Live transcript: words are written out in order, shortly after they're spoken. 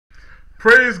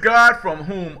Praise God from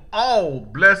whom all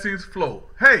blessings flow.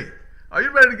 Hey, are you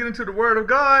ready to get into the Word of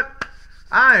God?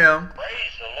 I am. Praise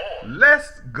the Lord.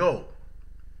 Let's go.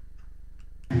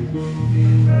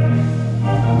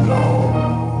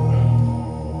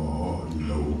 Lord,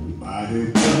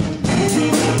 nobody.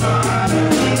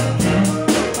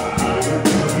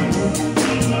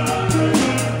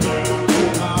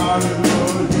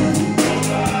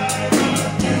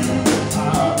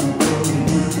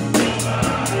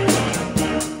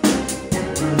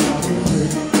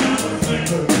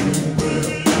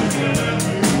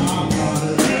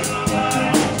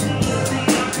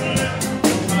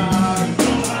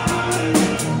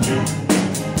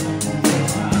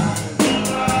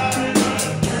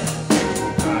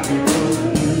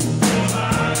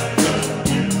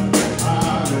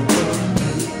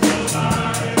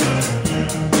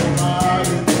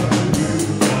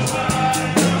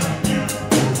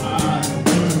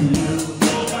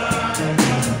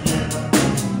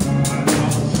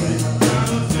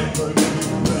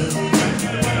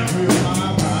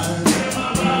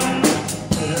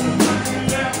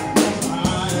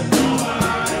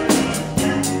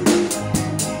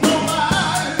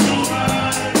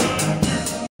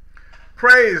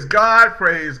 Praise God,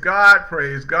 praise God,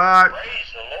 praise God.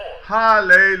 Praise the Lord.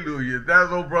 Hallelujah.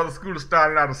 That's old brother Scooter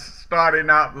starting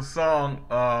out the song.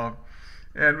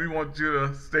 And we want you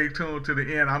to stay tuned to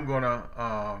the end. I'm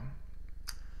gonna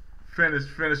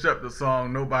finish up the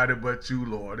song, Nobody But You,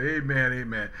 Lord. Amen,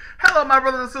 amen. Hello, my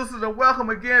brothers and sisters, and welcome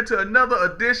again to another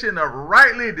edition of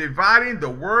Rightly Dividing the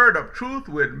Word of Truth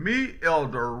with me,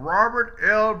 Elder Robert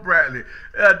L. Bradley.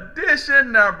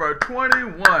 Edition number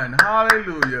 21.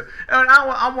 Hallelujah. And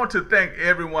I want to thank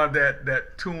everyone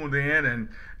that tuned in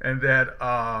and that,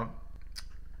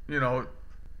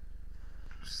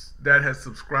 that has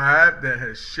subscribed, that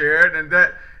has shared, and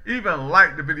that even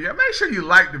like the video. Make sure you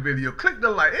like the video. Click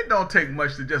the like. It don't take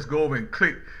much to just go over and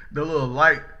click the little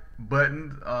like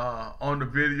button on the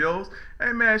videos.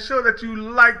 Hey man, show that you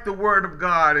like the Word of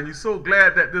God, and you're so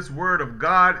glad that this Word of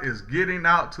God is getting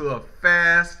out to a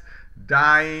fast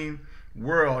dying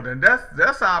world. And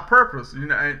that's our purpose,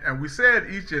 and we said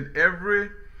each and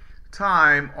every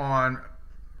time on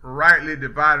Rightly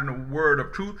Dividing the Word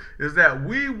of Truth is that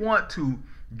we want to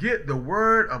get the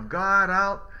Word of God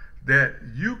out, that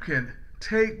you can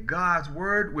take God's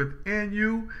word within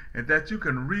you and that you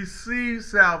can receive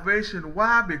salvation.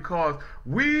 Why? Because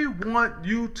we want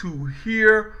you to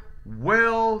hear,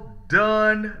 "Well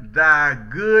done, thy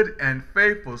good and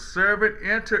faithful servant.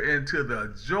 Enter into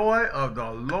the joy of the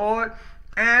Lord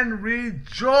and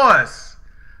rejoice."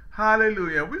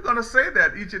 Hallelujah. We're going to say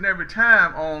that each and every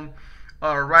time on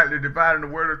Rightly Dividing the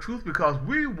Word of Truth, because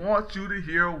we want you to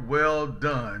hear, "Well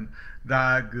done,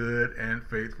 thy good and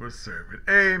faithful servant."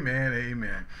 Amen,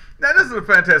 amen. Now, this is a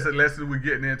fantastic lesson we're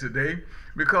getting in today,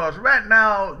 because right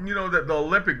now, that the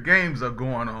Olympic Games are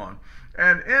going on.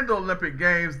 And in the Olympic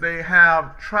Games, they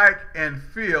have track and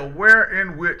field,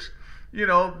 in which,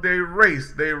 they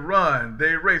race, they run,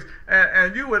 they race.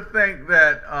 And you would think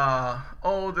that,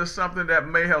 there's something that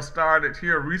may have started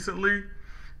here recently.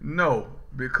 No,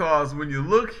 because when you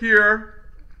look here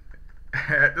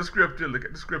at the scripture, look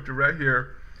at the scripture right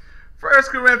here, 1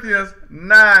 Corinthians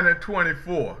 9 and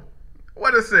 24.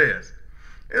 What it says?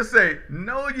 It say,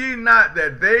 "Know ye not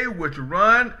that they which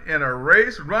run in a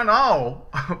race run all,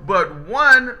 but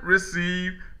one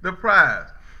receive the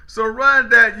prize? So run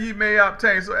that ye may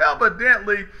obtain." So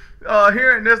evidently,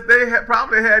 here in this, they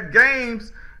probably had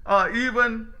games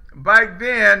even back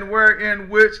then, in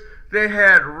which they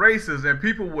had races and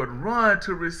people would run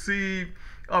to receive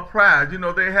a prize.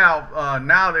 They have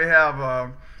now they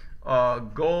have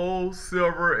gold,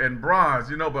 silver, and bronze,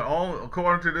 but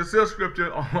according to this scripture,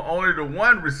 only the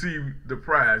one received the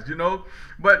prize,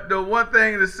 But the one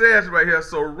thing that says right here,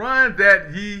 "So run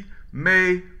that ye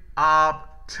may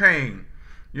obtain."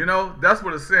 That's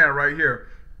what it's saying right here.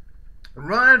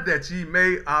 Run that ye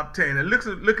may obtain. And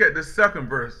look at the second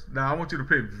verse. Now I want you to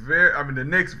pay the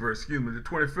next verse, the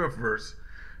 25th verse.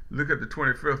 Look at the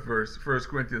 25th verse, 1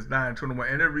 Corinthians 9:21,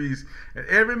 and it reads, "And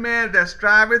every man that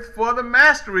striveth for the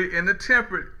mastery in the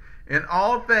temperate in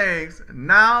all things,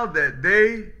 now that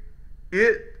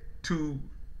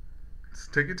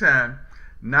take your time,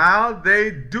 now they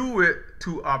do it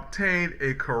to obtain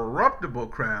a corruptible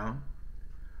crown,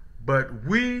 but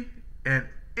we an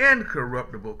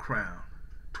incorruptible crown."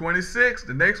 26,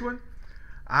 the next one,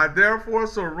 "I therefore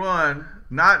so run,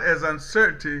 not as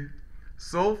uncertainty,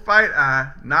 so fight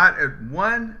I, not as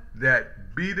one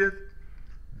that beateth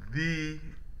the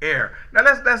air." Now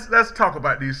let's talk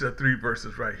about these three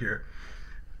verses right here.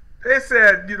 They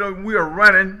said, we are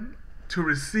running to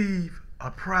receive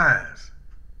a prize.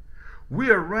 We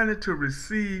are running to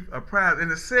receive a prize.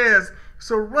 And it says,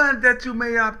 so run that you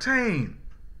may obtain.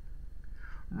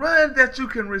 Run that you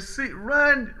can receive.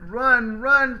 Run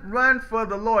for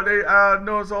the Lord. I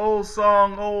know it's an old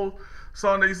song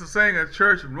they used to sing at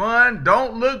church. Run,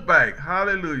 don't look back.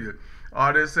 Hallelujah.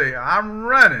 Or they say, I'm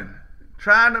running,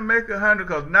 trying to make 100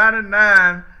 because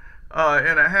 99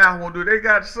 and a half won't do. They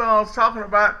got songs talking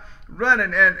about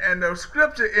running, and the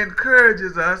scripture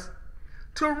encourages us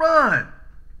to run.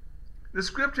 The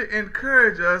scripture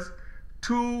encourages us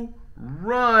to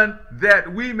run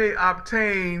that we may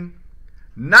obtain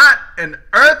not an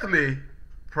earthly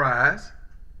prize.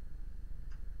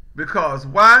 Because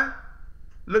why?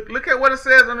 Look at what it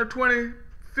says on the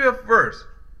 25th verse.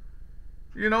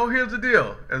 You know, here's the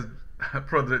deal, as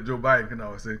President Joe Biden can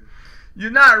always say.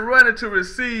 You're not running to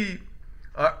receive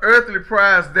an earthly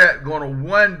prize that's going to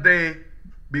one day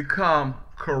become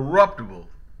corruptible.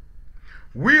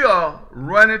 We are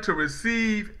running to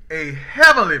receive a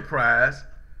heavenly prize,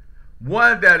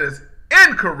 one that is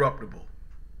incorruptible.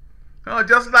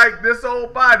 Just like this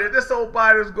old body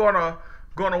is gonna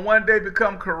one day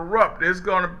become corrupt. It's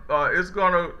gonna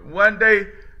one day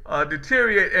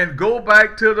deteriorate and go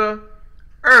back to the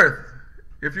earth.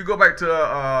 If you go back to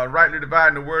Rightly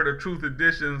Dividing the Word of Truth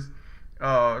editions,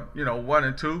 1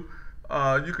 and 2,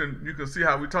 you can see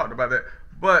how we talked about that.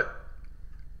 But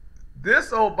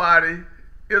this old body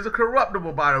is a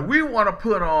corruptible body. We want to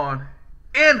put on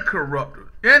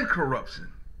incorruption.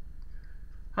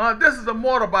 This is a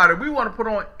mortal body. We want to put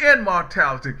on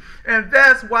immortality. And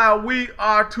that's why we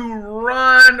are to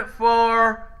run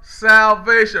for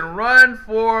salvation. Run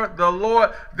for the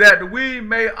Lord that we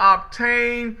may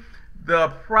obtain the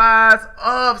prize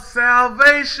of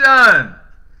salvation.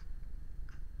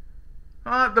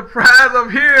 The prize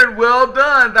of hearing, well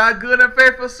done, thy good and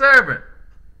faithful servant.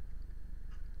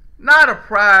 Not a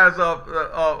prize of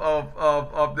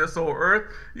this old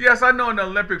earth. Yes, I know in the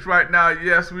Olympics right now,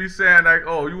 yes, we saying like,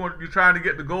 oh, you're trying to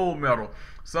get the gold medal.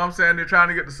 Some saying they're trying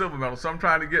to get the silver medal. Some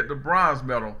trying to get the bronze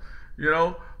medal.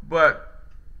 But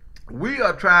we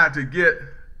are trying to get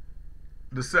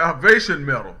the salvation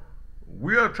medal.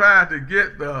 We are trying to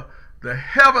get the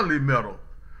heavenly medal.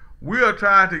 We are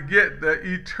trying to get the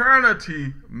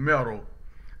eternity medal.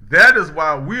 That is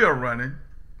why we are running.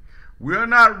 We are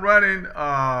not running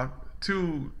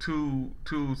to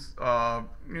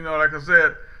like I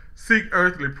said, seek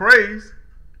earthly praise.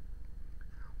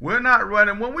 We're not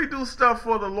running. When we do stuff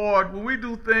for the Lord, when we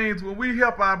do things, when we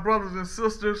help our brothers and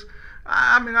sisters,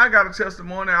 I got a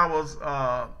testimony. It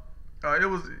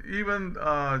was even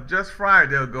just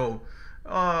Friday ago.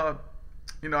 I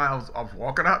was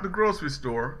walking out the grocery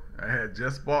store. I had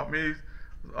just bought me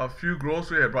a few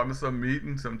groceries. I had brought me some meat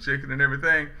and some chicken and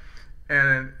everything.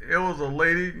 And it was a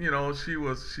lady, she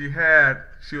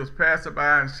was passing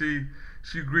by, and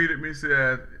she greeted me,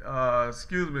 said,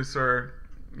 excuse me, sir,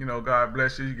 God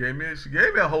bless you. She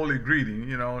gave me a holy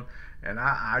greeting, and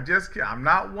I'm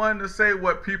not one to say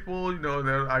what people, even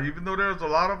though there's a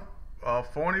lot of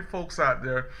phony folks out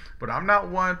there, but I'm not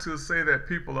one to say that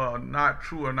people are not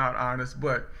true or not honest.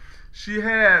 But she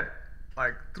had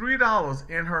like $3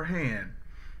 in her hand.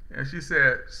 And she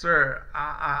said, sir,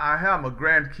 I have my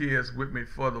grandkids with me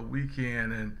for the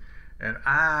weekend, and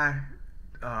I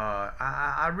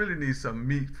really need some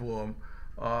meat for them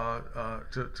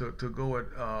to go with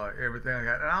everything I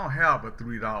got. And I don't have but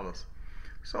 $3.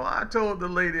 So I told the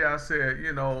lady, I said,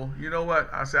 you know what?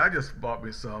 I said, I just bought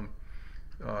me some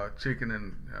chicken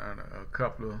and a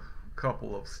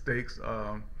couple of steaks.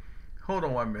 Hold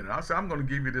on 1 minute. I said, I'm going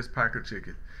to give you this pack of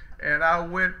chicken. And I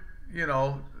went,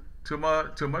 to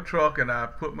my truck, and I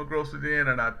put my groceries in,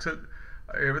 and I took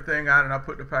everything out, and I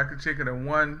put the pack of chicken in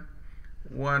one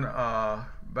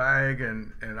bag,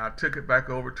 and I took it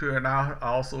back over to her. And I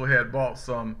also had bought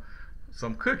some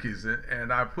cookies,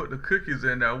 and I put the cookies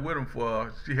in there with them for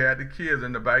her. She had the kids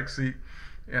in the back seat,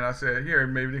 and I said, here,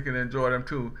 maybe they can enjoy them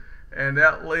too. And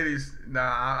that lady's,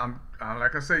 now I'm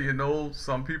like I say,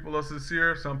 some people are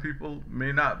sincere, some people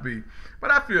may not be.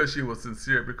 But I feel she was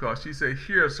sincere, because she said,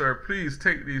 here, sir, please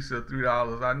take these for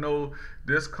 $3. I know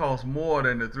this costs more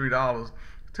than the $3.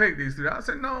 Take these $3. I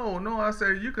said, no. I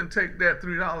said, you can take that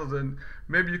 $3 and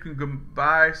maybe you can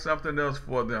buy something else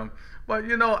for them. But,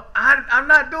 I'm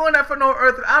not doing that for no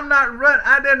earthly.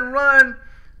 I didn't run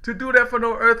to do that for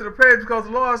no earthly praise, because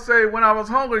the Lord said, when I was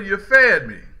hungry, you fed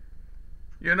me.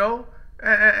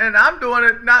 And I'm doing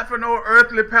it not for no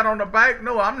earthly pat on the back.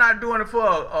 No, I'm not doing it for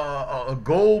a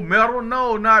gold medal.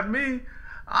 No, not me.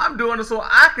 I'm doing it so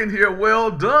I can hear,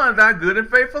 well done, thy good and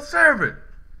faithful servant.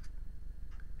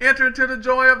 Enter into the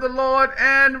joy of the Lord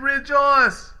and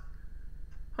rejoice.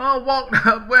 Walk.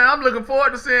 Well, I'm looking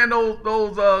forward to seeing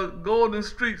those golden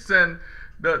streets and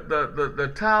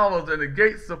the towers and the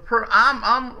gates of pearl.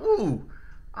 I'm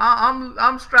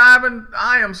striving.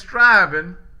 I am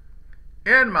striving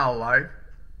in my life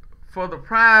for the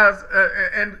prize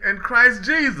in Christ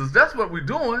Jesus. That's what we're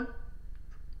doing.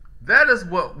 That is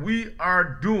what we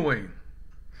are doing.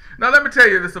 Now let me tell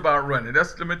you this about running.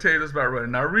 Let me tell you this about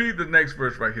running. Now read the next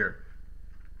verse right here.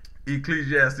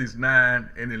 Ecclesiastes 9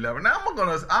 and 11. Now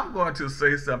I'm going to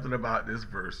say something about this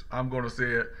verse. I'm going to say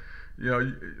it.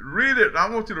 Read it. I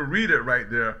want you to read it right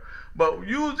there. But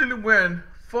usually when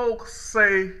folks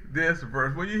say this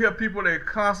verse, when you hear people, they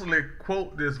constantly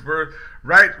quote this verse,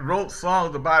 wrote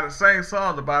songs about it, sang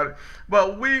songs about it.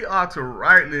 But we are to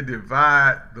rightly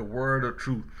divide the word of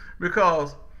truth,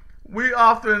 because we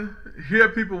often hear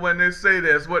people when they say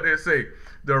this, what they say: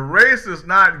 the race is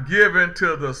not given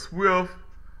to the swift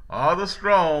or the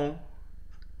strong.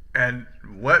 And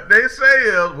what they say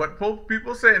is, what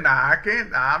people say. Now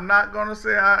I'm not going to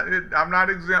say I'm not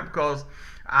exempt, because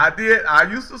I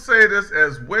used to say this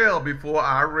as well before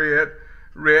I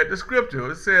read the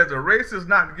scripture. It says the race is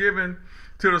not given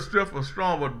to the swift or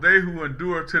strong, but they who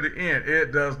endure to the end.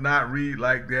 It does not read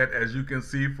like that, as you can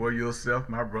see for yourself,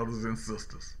 my brothers and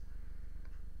sisters.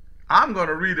 I'm going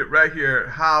to read it right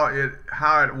here,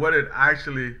 what it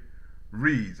actually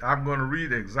reads. I'm going to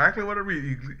read exactly what it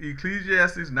reads.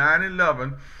 Ecclesiastes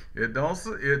 9:11. It does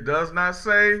not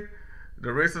say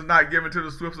the race is not given to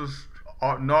the swift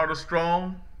nor the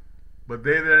strong, but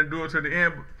they that endure to the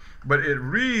end. But it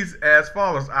reads as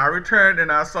follows: I returned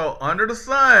and I saw under the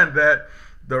sun that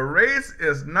the race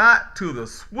is not to the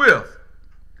swift,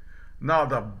 nor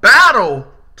the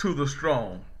battle to the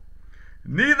strong,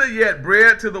 neither yet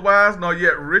bread to the wise, nor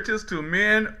yet riches to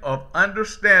men of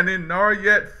understanding, nor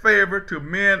yet favor to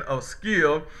men of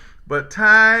skill, but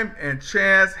time and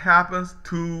chance happens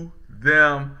to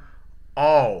them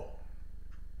all.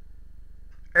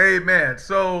 Amen.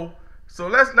 So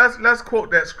let's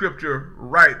quote that scripture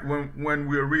right when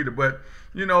we read it. But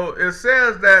it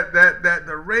says that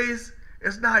the race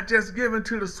is not just given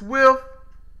to the swift.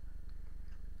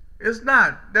 It's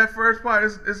not. That first part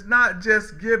is not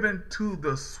just given to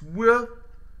the swift,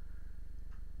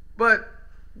 but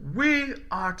we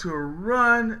are to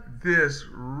run this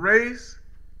race,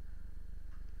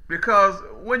 because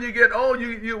when you get old,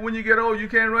 you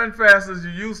can't run fast as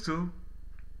you used to.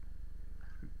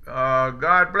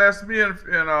 God bless me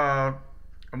in a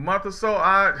month or so.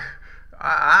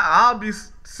 I'll be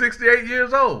 68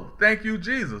 years old. Thank you,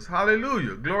 Jesus.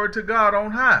 Hallelujah. Glory to God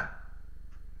on high.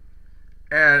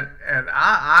 And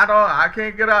I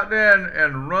can't get out there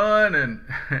and run and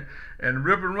and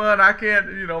rip and run. I can't.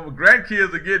 My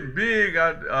grandkids are getting big.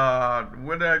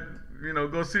 When I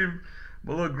go see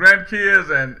my little grandkids,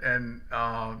 and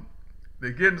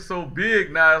they're getting so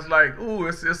big now. It's like, ooh,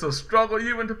 it's a struggle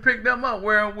even to pick them up.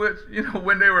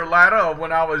 When they were lighter,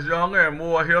 when I was younger and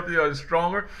more healthier and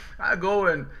stronger, I go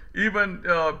and even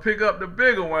pick up the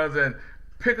bigger ones and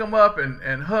pick them up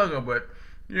and hug them. But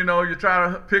you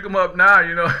try to pick them up now,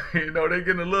 they're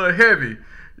getting a little heavy,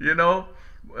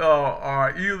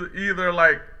 or either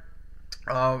like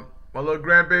my little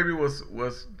grandbaby was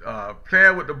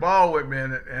playing with the ball with me,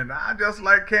 and I just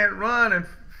can't run and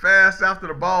fast after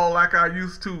the ball like I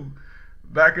used to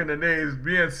back in the days,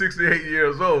 being 68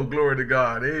 years old. Glory to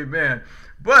God. Amen.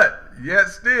 But yet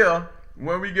still,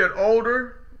 when we get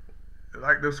older,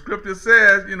 like the scripture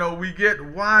says, we get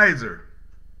wiser.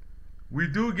 We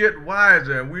do get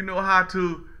wiser, and we know how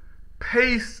to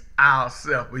pace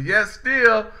ourselves. But yet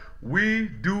still, we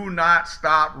do not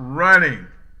stop running.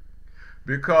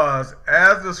 Because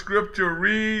as the scripture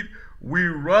reads, we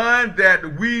run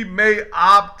that we may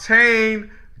obtain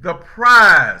the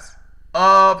prize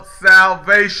of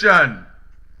salvation.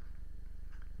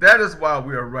 That is why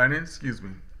we are running. Excuse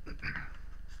me.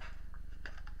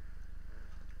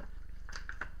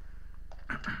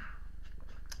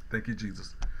 Thank you,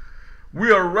 Jesus.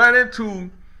 We are running to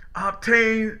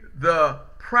obtain the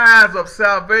prize of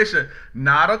salvation,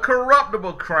 not a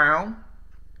corruptible crown,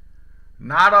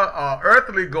 not a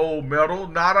earthly gold medal,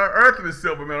 not an earthly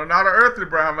silver medal, not an earthly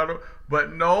brown medal,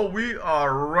 but no, we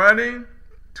are running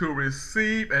to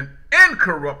receive an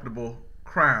incorruptible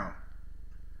crown.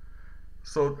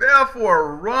 So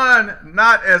therefore, run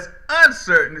not as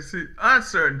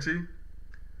uncertainty.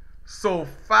 So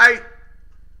fight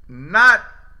not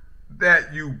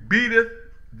that you beateth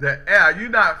the air. You're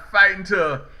not fighting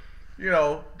to,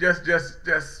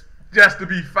 just to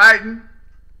be fighting.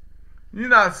 You're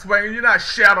not swinging. You're not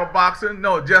shadow boxing.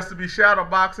 No, just to be shadow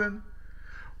boxing.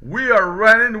 We are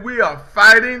running. We are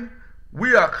fighting.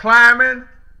 We are climbing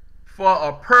for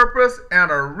a purpose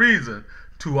and a reason,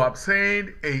 to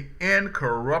obtain a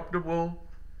incorruptible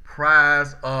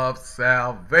prize of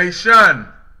salvation.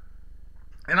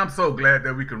 And I'm so glad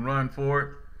that we can run for it.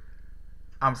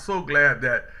 I'm so glad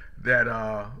that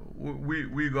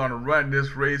we're going to run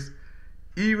this race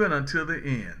even until the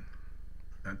end.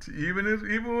 Even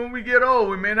when we get old,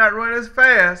 we may not run as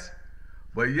fast,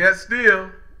 but yet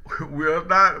still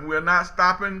we're not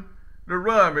stopping the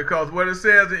run, because what it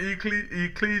says in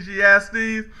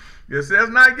Ecclesiastes, it says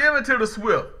not given to the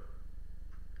swift.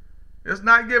 It's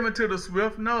not given to the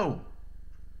swift, no.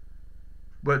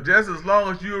 But just as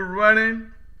long as you're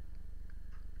running,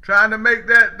 trying to make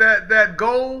that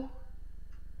goal,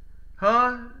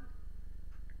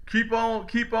 keep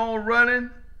on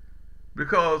running,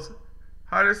 because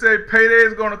how they say payday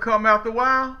is going to come after a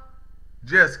while.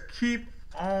 Just keep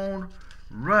on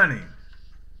running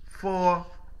for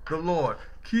the Lord.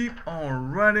 Keep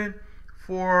on running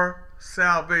for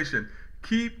salvation.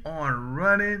 Keep on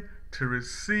running to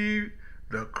receive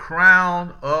the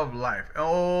crown of life.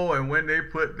 Oh, and when they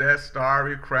put that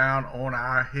starry crown on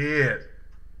our head,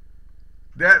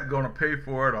 that's going to pay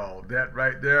for it all. That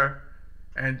right there.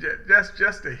 And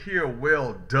just to hear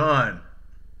well done.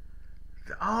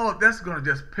 Oh, that's going to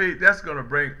just pay. That's going to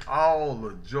bring all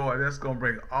the joy. That's going to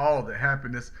bring all the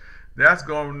happiness. That's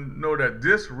going to know that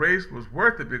this race was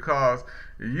worth it, because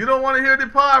you don't want to hear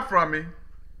depart from me.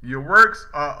 Your works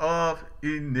are of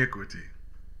iniquity.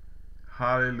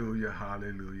 Hallelujah,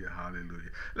 hallelujah,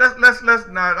 hallelujah. Let's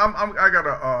not. I got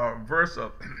a verse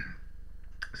of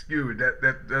excuse me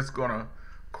that's going to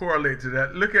correlate to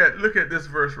that. Look at this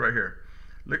verse right here.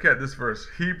 Look at this verse,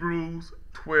 Hebrews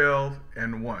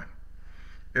 12:1.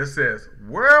 It says,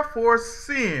 wherefore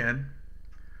sin,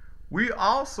 we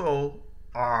also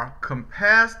are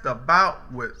compassed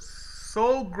about with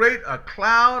so great a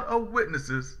cloud of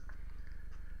witnesses,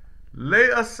 lay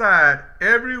aside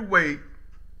every weight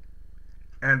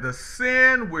and the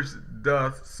sin which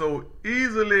doth so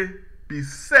easily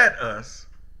beset us,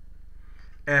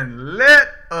 and let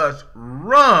us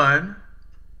run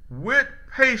with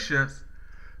patience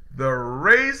the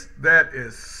race that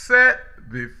is set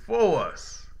before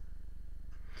us.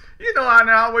 You know,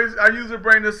 I usually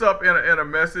bring this up in a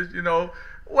message. You know,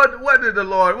 what did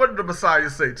the Messiah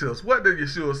say to us? What did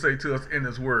Yeshua say to us in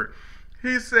his word?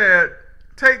 He said,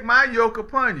 take my yoke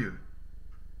upon you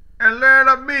and learn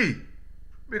of me,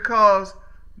 because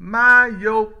my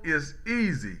yoke is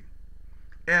easy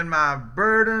and my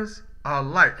burdens are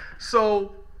light.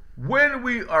 So when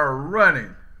we are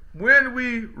running, when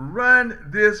we run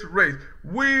this race,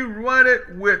 we run it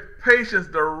with patience,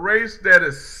 the race that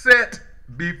is set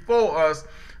before us,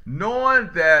 knowing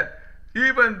that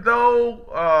even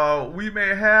though we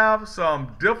may have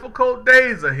some difficult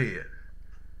days ahead,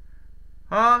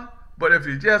 but if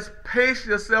you just pace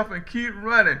yourself and keep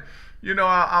running. You know,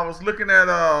 I was looking at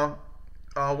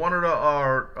one of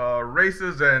the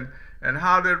races and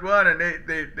how they run, and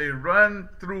they run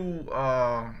through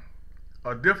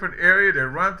a different area. They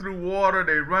run through water.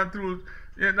 They run through,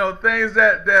 you know, things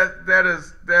that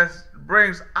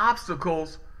brings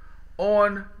obstacles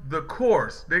on the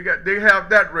course. They have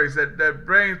that race that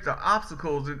brings the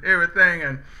obstacles and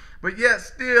everything, but yet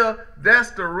still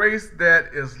that's the race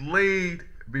that is laid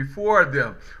before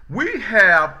them. We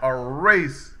have a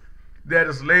race that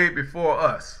is laid before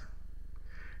us,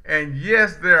 and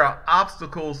yes, there are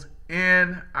obstacles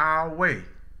in our way.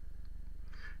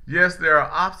 Yes, there are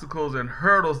obstacles and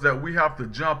hurdles that we have to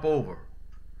jump over.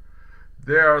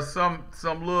 There are some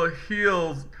little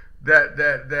hills that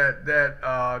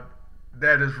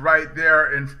is right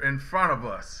there in front of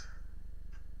us.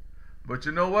 But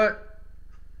you know what?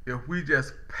 If we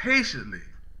just patiently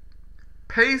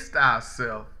pace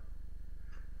ourselves,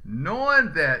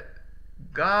 knowing that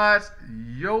God's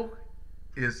yoke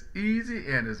is easy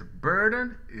and his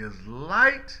burden is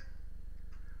light,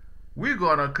 we're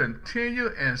going to continue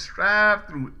and strive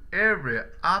through every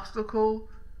obstacle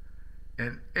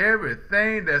and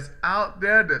everything that's out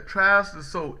there that tries to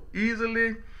so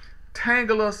easily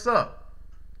tangle us up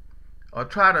or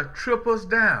try to trip us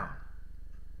down.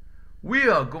 We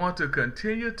are going to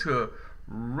continue to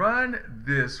run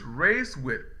this race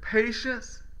with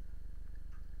patience,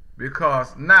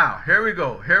 because now, here we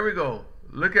go.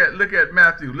 Look at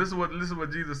Matthew. Listen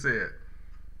what Jesus said.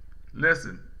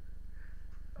 Listen.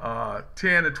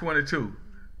 10 to 22.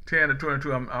 10 to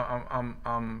 22.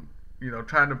 I'm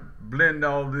trying to blend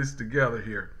all this together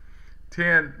here.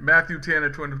 Matthew 10 to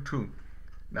 22.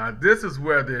 Now this is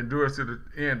where the endurance to the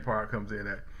end part comes in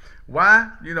at. Why?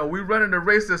 We running the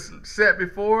race that's set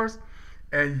before us,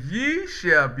 and ye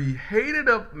shall be hated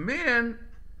of men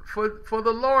for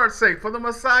the Lord's sake, for the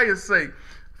Messiah's sake,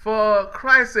 for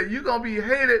Christ's sake. You're going to be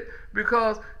hated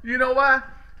because, you know why?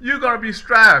 You're going to be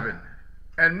striving.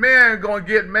 And men going to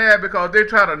get mad because they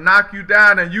try to knock you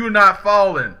down and you're not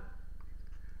falling.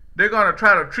 They're going to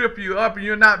try to trip you up and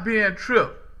you're not being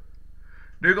tripped.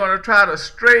 They're going to try to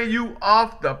stray you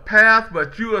off the path,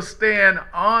 but you are staying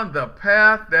on the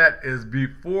path that is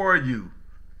before you.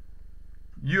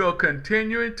 You are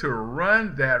continuing to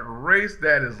run that race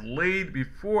that is laid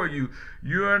before you.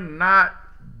 You're not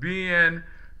being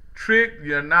tricked.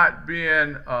 You're not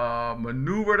being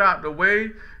maneuvered out the way.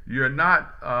 You're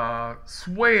not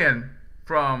swaying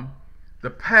from the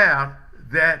path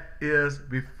that is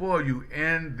before you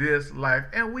in this life.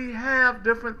 And we have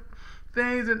different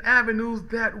things and avenues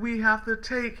that we have to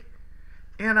take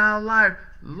in our life.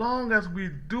 Long as we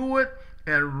do it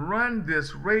and run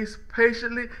this race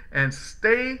patiently and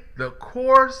stay the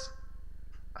course,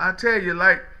 I tell you,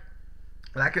 like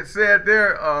it said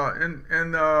there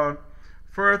in 1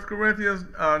 Corinthians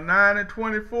 9 and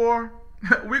 24,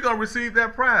 we're going to receive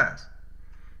that prize.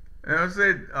 And I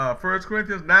said 1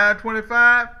 Corinthians 9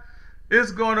 25,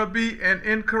 it's going to be an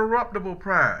incorruptible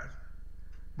prize.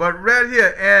 But right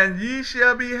here, and ye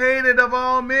shall be hated of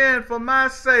all men for my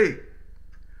sake.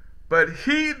 But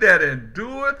he that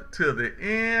endureth to the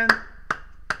end,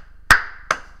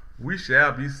 we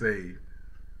shall be saved.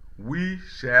 We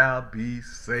shall be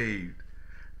saved.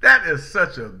 That is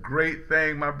such a great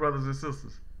thing, my brothers and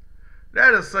sisters.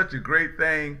 That is such a great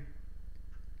thing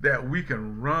that we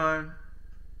can run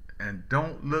and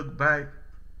don't look back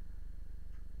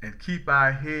and keep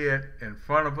our head in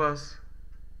front of us.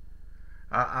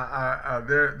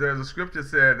 There's a scripture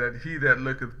said that he that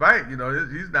looketh back,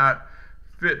 he's not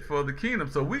fit for the kingdom.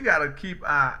 So we got to keep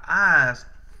our eyes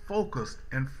focused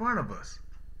in front of us.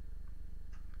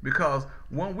 Because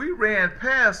when we ran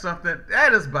past something,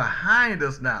 that is behind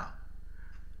us now.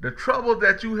 The trouble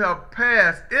that you have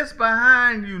passed, it's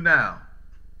behind you now.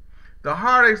 The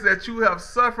heartaches that you have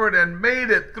suffered and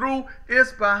made it through,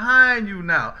 it's behind you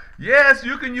now. Yes,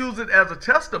 you can use it as a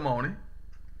testimony,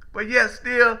 but yet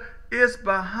still, it's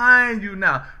behind you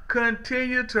now.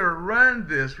 Continue to run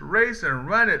this race and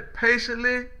run it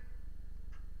patiently.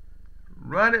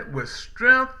 Run it with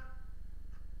strength.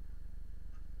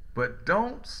 But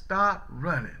don't stop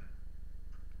running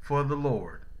for the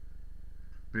Lord.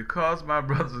 Because, my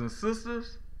brothers and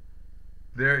sisters,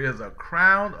 there is a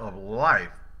crown of life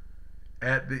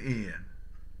at the end.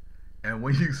 And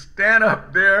when you stand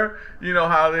up there, you know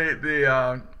how they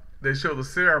show the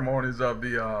ceremonies of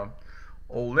the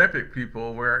Olympic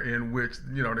people, in which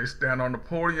they stand on the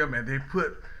podium and they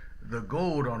put the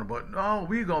gold on it. But no,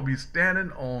 we're gonna be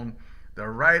standing on the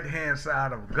right hand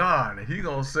side of God, and He's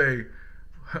gonna say,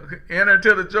 "Enter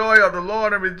into the joy of the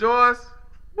Lord and rejoice."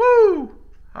 Woo!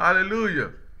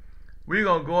 Hallelujah! We're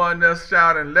gonna go in there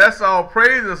shouting, "Let's all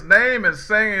praise His name," and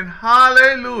singing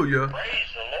hallelujah Praise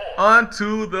the Lord.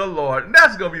 unto the Lord. And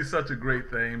that's gonna be such a great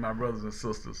thing, my brothers and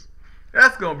sisters.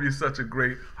 That's gonna be such a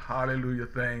great hallelujah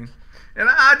thing. And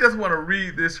I just want to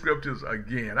read these scriptures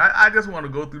again. I just want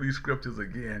to go through these scriptures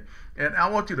again. And I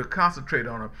want you to concentrate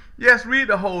on them. Yes, read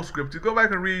the whole scripture. Go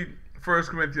back and read 1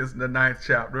 Corinthians, the 9th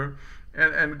chapter.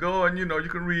 And go and, you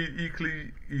can read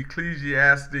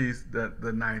Ecclesiastes,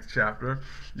 the 9th chapter.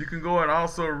 You can go and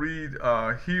also read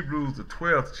Hebrews, the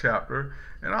 12th chapter.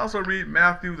 And also read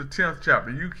Matthew, the 10th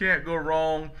chapter. You can't go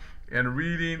wrong in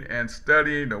reading and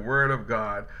studying the Word of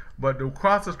God. But the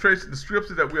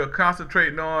scripture that we are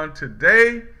concentrating on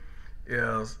today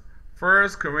is 1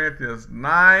 Corinthians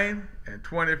 9 and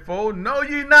 24. Know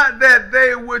ye not that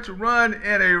they which run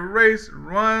in a race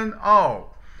run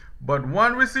all, but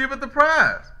one receiveth the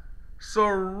prize? So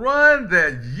run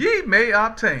that ye may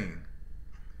obtain.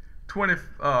 1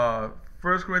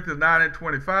 Corinthians 9 and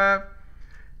 25.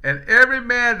 And every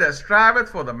man that striveth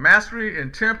for the mastery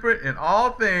and temperate in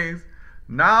all things,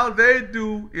 now they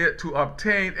do it to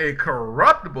obtain a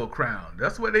corruptible crown.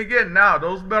 That's what they get now.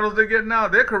 Those medals they get now,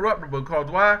 they're corruptible. Because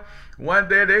why? One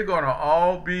day they're going to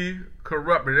all be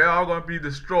corrupted. They're all going to be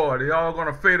destroyed. They're all going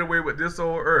to fade away with this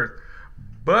old earth.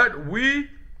 But we,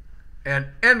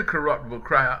 an incorruptible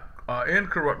crown.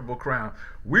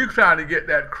 We're trying to get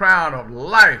that crown of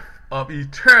life, of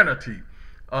eternity,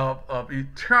 of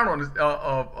eternalness,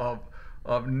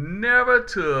 of never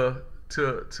to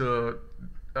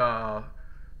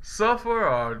suffer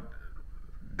or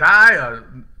die, or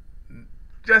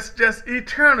just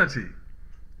eternity.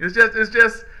 It's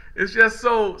just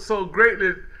so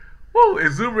greatly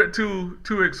exuberant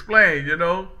to explain.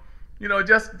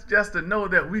 Just to know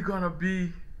that we're gonna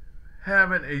be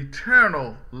having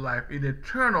eternal life, an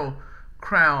eternal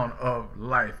crown of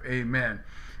life. Amen.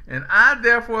 And I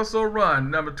therefore so run,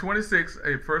 number 26,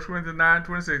 1 Corinthians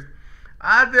 9:26.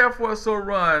 I therefore so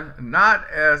run, not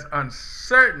as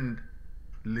uncertainly,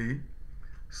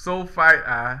 so fight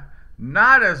I,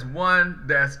 not as one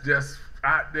that's just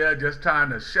out there just trying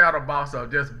to shadow box or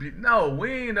just be. No,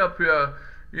 we ain't up here.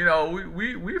 You know,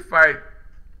 we fight.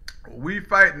 We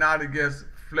fight not against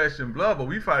flesh and blood, but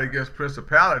we fight against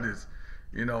principalities.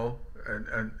 You know,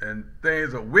 and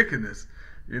things of wickedness.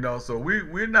 You know, so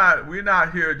we're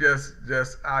not here just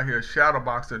out here shadow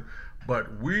boxing,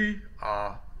 but we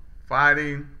are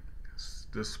fighting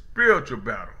the spiritual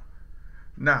battle.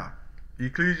 Now,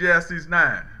 Ecclesiastes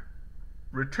 9.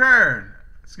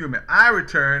 I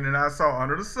returned and I saw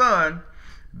under the sun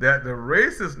that the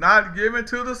race is not given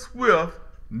to the swift,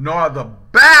 nor the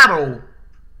battle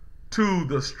to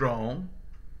the strong,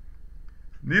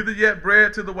 neither yet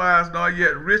bread to the wise, nor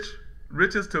yet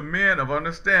riches to men of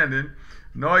understanding,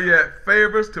 nor yet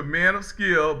favors to men of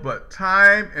skill, but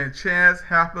time and chance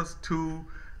happens to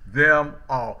them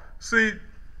all. See,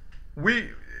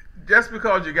 just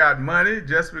because you got money,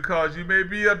 just because you may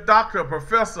be a doctor, a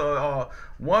professor, or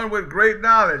one with great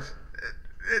knowledge,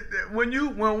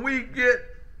 when we get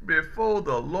before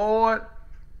the Lord,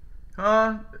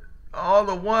 all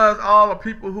the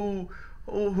people who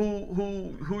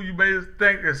you may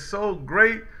think is so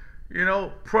great, you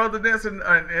know, presidents and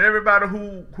everybody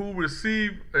who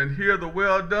receive and hear the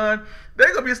well done,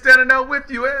 they're going to be standing there with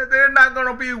you. They're not going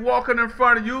to be walking in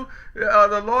front of you.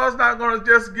 The Lord's not going to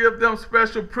just give them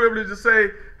special privilege to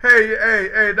say,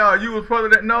 hey, no, you was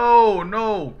president.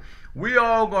 No. We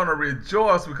all going to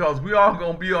rejoice because we all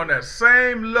going to be on that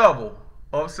same level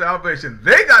of salvation.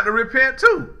 They got to repent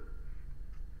too.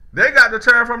 They got to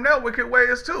turn from their wicked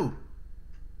ways too.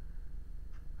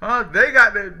 They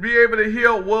got to be able to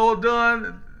hear well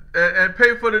done and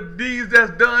pay for the deeds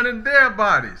that's done in their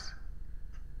bodies.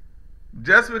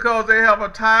 Just because they have a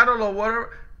title or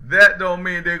whatever, that don't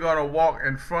mean they're gonna walk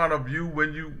in front of you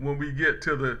when we get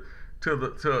to the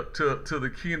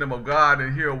kingdom of God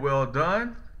and hear well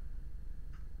done.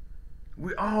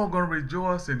 We all gonna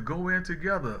rejoice and go in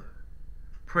together,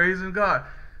 praising God.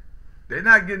 They're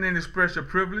not getting any special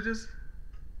privileges.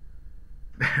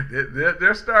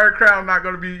 Their starry crown not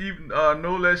going to be even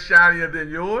no less shinier than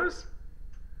yours.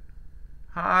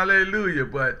 Hallelujah.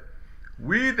 But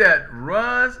we that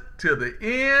runs to the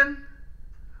end,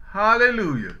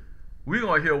 hallelujah, we're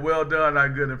going to hear well done, our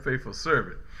good and faithful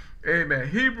servant. Amen.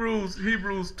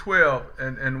 Hebrews 12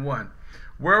 and 1.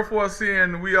 Wherefore,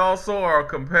 seeing we also are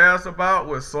compassed about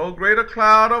with so great a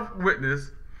cloud of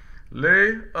witness,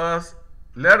 let us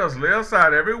lay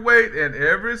aside every weight and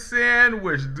every sin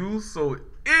which do so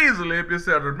easily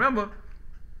beset. Remember,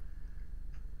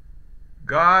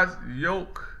 God's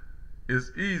yoke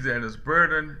is easy and his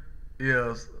burden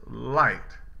is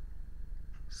light.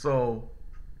 So,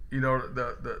 you know,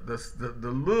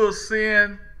 the little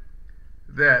sin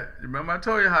that, remember I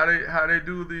told you how they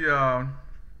do the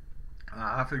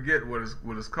I forget what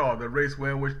it's called, the race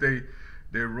in which they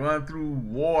run through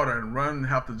water and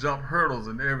have to jump hurdles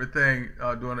and everything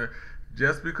doing it.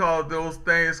 Just because those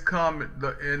things come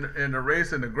in the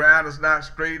race and the ground is not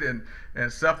straight and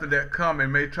something that come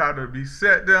and may try to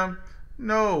beset them,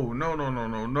 no.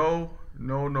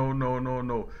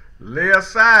 Lay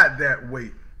aside that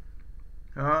weight.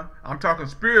 I'm talking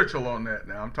spiritual on that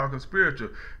now. I'm talking spiritual.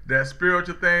 That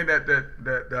spiritual thing,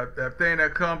 that thing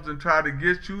that comes and try to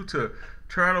get you to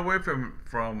turn away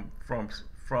from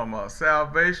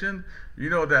salvation. You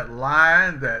know, that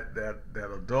lying, that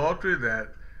adultery, that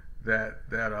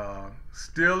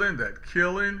stealing, that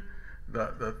killing,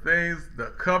 the things, the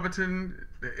coveting,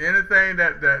 anything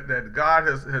that God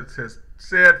has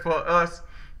said for us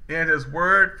in his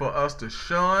word for us to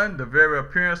shun, the very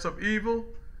appearance of evil.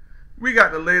 We got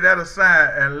to lay that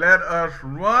aside and let us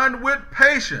run with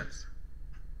patience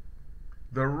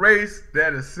the race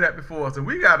that is set before us. And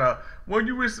we gotta, when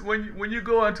you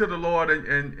go unto the Lord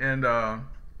and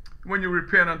when you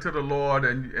repent unto the Lord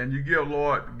and you give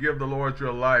the Lord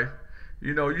your life,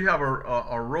 you know, you have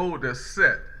a road that's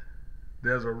set.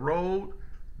 There's a road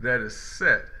that is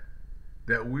set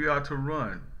that we are to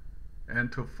run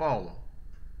and to follow.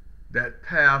 That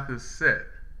path is set,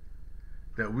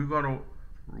 that we're going to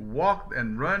walk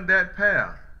and run that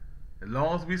path. As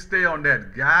long as we stay on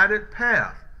that guided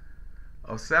path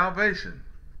of salvation,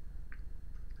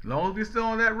 as long as we stay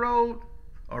on that road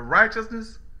of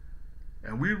righteousness,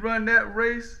 and we run that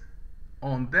race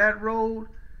on that road,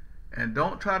 and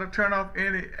don't try to turn off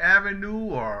any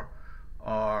avenue or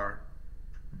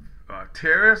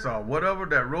terrace or whatever,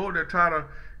 that road that try to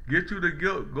get you to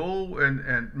go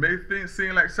and make things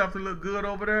seem like something look good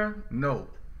over there. No.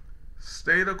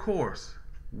 Stay the course.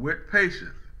 with patience.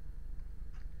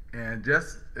 And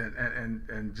Jesus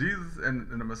and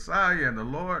the Messiah and the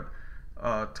Lord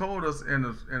told us in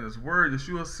his word,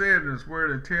 Yeshua said in his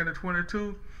word in 10 and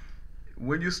 22,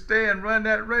 when you stay and run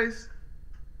that race,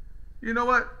 you know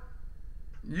what?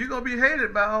 You're going to be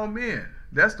hated by all men.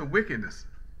 That's the wickedness.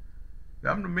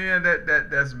 I'm the man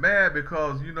that's mad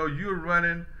because, you're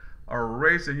running a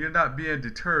race and you're not being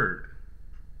deterred.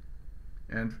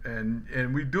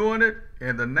 And we're doing it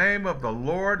in the name of the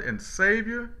Lord and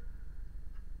Savior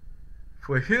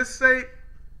for his sake.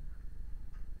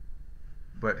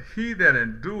 But he that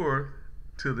endureth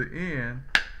to the end,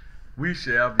 we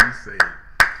shall be saved.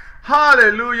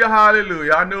 Hallelujah,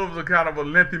 hallelujah. I knew it was a kind of a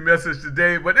lengthy message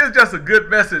today, but it's just a good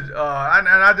message. And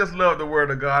I just love the word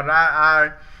of God.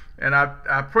 I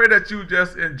pray that you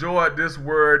just enjoyed this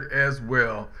word as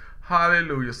well.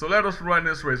 Hallelujah. So let us run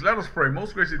this race. Let us pray.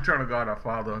 Most gracious eternal God, our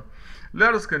Father,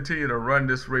 let us continue to run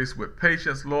this race with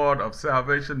patience, Lord, of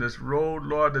salvation, this road,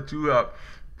 Lord, that you have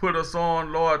put us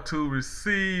on, Lord, to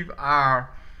receive our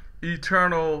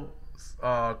eternal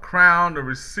crown, to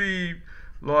receive,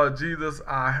 Lord Jesus,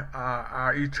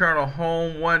 our eternal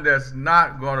home, one that's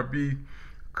not going to be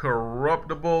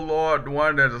corruptible, Lord,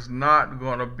 one that is not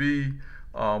going to be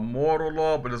mortal,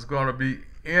 Lord, but it's going to be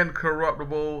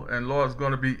incorruptible, and Lord, it's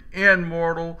going to be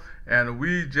immortal. And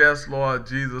we just, Lord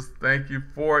Jesus, thank you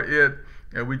for it,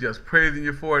 and we just praising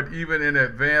you for it even in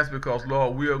advance, because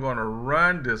Lord, we are going to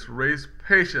run this race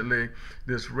patiently,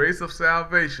 this race of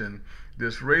salvation,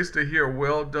 this race to hear,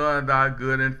 well done, thy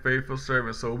good and faithful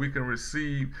servant, so we can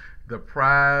receive the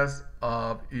prize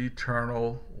of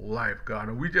eternal life, God.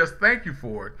 And we just thank you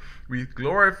for it. We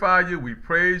glorify you, we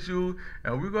praise you,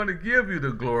 and we're going to give you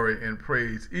the glory and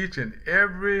praise each and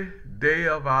every day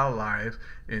of our lives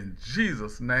in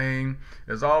Jesus' name.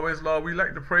 As always, Lord, we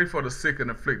like to pray for the sick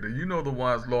and afflicted. You know the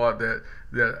ones, Lord, that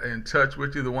are in touch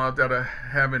with you, the ones that are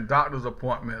having doctor's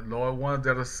appointment, Lord, ones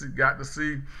that are got to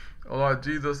see, Lord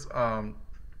Jesus,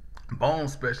 bone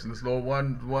specialists, Lord,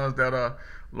 ones that are,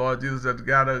 Lord Jesus, that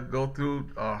got to go through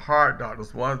heart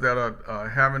doctors, ones that are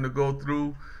having to go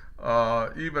through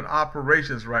even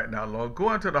operations right now, Lord.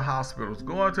 Go into the hospitals,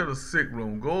 go into the sick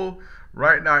room, go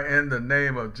right now in the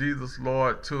name of Jesus,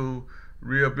 Lord, to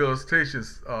rehabilitation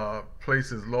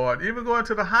places, Lord. Even go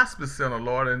into the hospice center,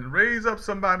 Lord, and raise up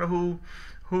somebody who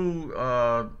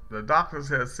the doctors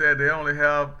have said they only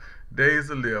have days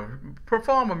to live.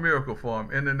 Perform a miracle for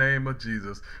them in the name of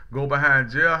Jesus. Go behind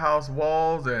jailhouse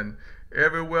walls and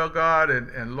everywhere, God,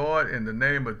 and Lord, in the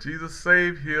name of Jesus,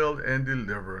 save, heal, and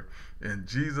deliver. In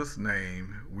Jesus'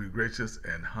 name, we gracious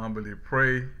and humbly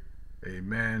pray.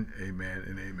 Amen, amen,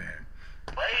 and amen.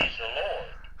 Praise the Lord.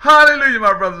 Hallelujah,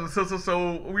 my brothers and sisters.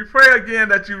 So we pray again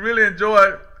that you really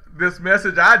enjoyed this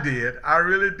message. I did. I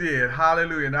really did.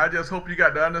 Hallelujah. And I just hope you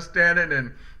got the understanding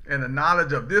and the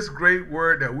knowledge of this great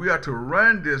word, that we are to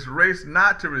run this race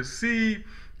not to receive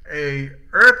a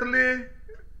earthly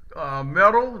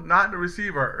medal, not to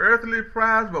receive our earthly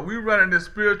prize, but we run in this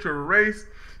spiritual race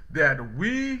that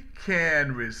we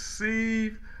can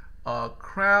receive a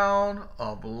crown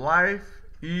of life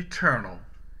eternal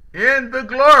in the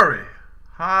glory.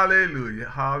 Hallelujah,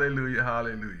 hallelujah,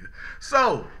 hallelujah.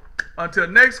 So, until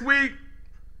next week,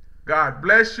 God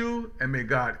bless you, and may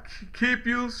God keep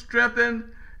you,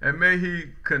 strengthen, and may he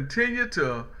continue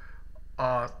to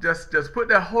just put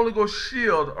that Holy Ghost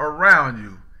shield around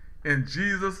you. In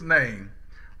Jesus' name,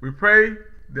 we pray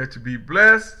that you be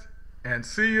blessed, and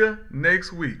see you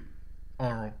next week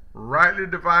on Rightly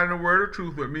Dividing the Word of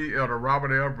Truth with me, Elder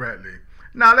Robert L. Bradley.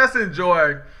 Now let's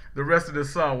enjoy the rest of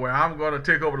this song, where I'm going to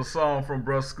take over the song from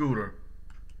Brother Scooter.